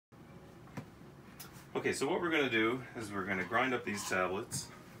Okay, so what we're going to do is we're going to grind up these tablets,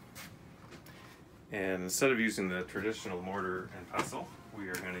 and instead of using the traditional mortar and pestle, we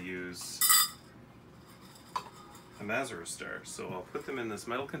are going to use a Mazzara star. So I'll put them in this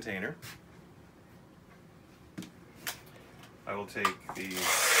metal container. I will take these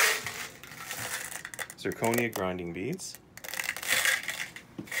zirconia grinding beads.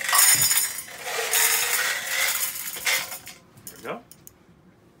 There we go.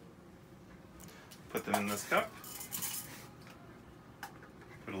 Put them in this cup.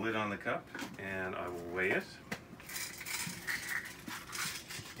 Put a lid on the cup, and I will weigh it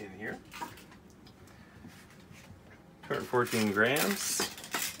in here. 214 grams,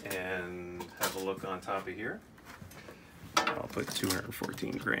 and have a look on top of here. I'll put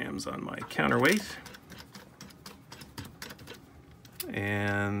 214 grams on my counterweight,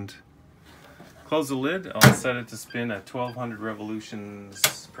 and close the lid. I'll set it to spin at 1200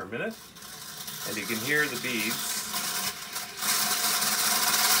 revolutions per minute, and you can hear the beads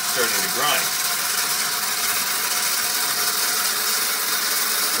starting to grind.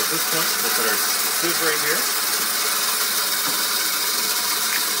 So at this point, we'll put our sieve right here.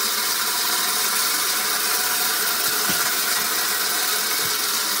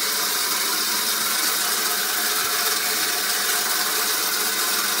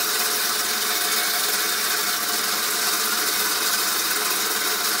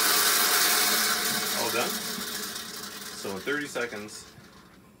 Done. So in 30 seconds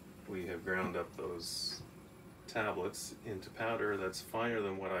we have ground up those tablets into powder that's finer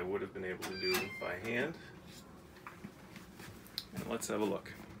than what I would have been able to do by hand. And let's have a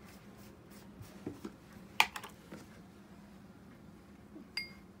look.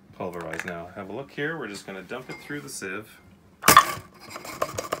 Pulverized now. Have a look here. We're just going to dump it through the sieve.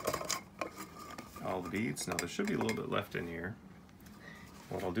 All the beads. Now there should be a little bit left in here.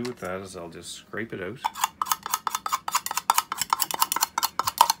 What I'll do with that is I'll just scrape it out.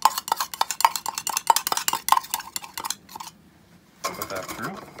 Put that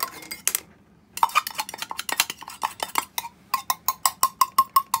through.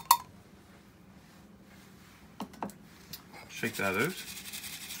 Shake that out.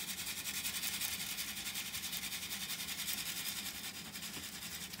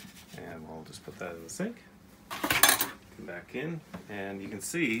 And we'll just put that in the sink. Back in, and you can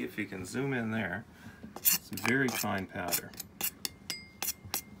see, if you can zoom in there, it's very fine powder.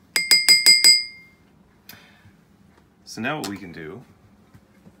 So now what we can do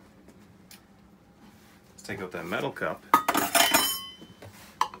is take out that metal cup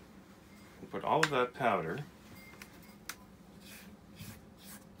and put all of that powder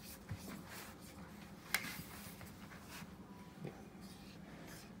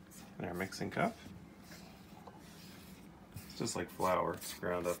in our mixing cup. Just like flour, it's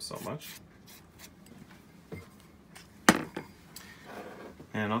ground up so much.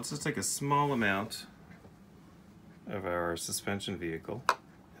 And I'll just take a small amount of our suspension vehicle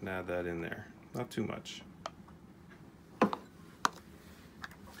and add that in there, not too much.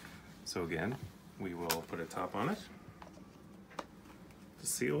 So again, we will put a top on it to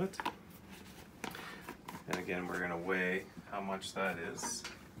seal it. And again, we're going to weigh how much that is.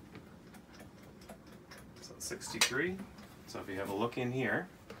 So 63. So if you have a look in here,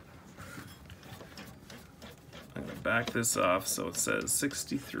 I'm going to back this off so it says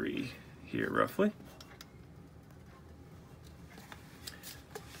 63 here roughly.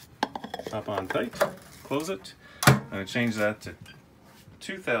 Top on tight, close it. I'm going to change that to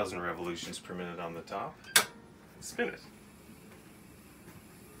 2000 revolutions per minute on the top. Spin it.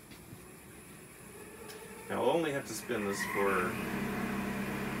 Now I'll only have to spin this for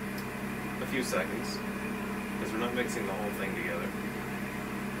a few seconds, because we're not mixing the whole thing together.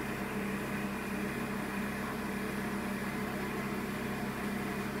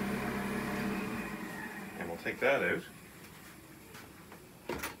 And we'll take that out.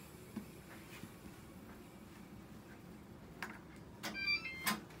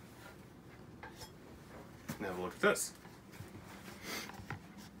 Now have a look at this.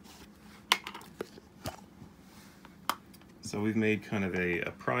 So we've made kind of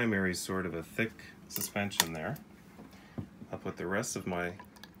a primary sort of a thick suspension there. I'll put the rest of my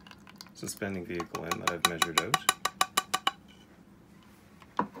suspending vehicle in that I've measured out.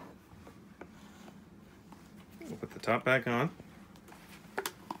 We'll put the top back on,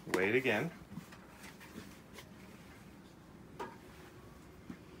 weigh it again.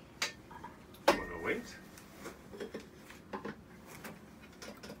 Put a weight.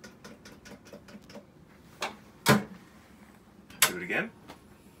 Do it again.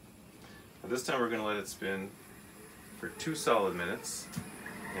 This time we're going to let it spin for 2 solid minutes,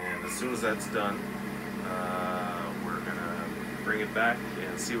 and as soon as that's done, We're gonna bring it back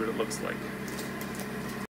and see what it looks like.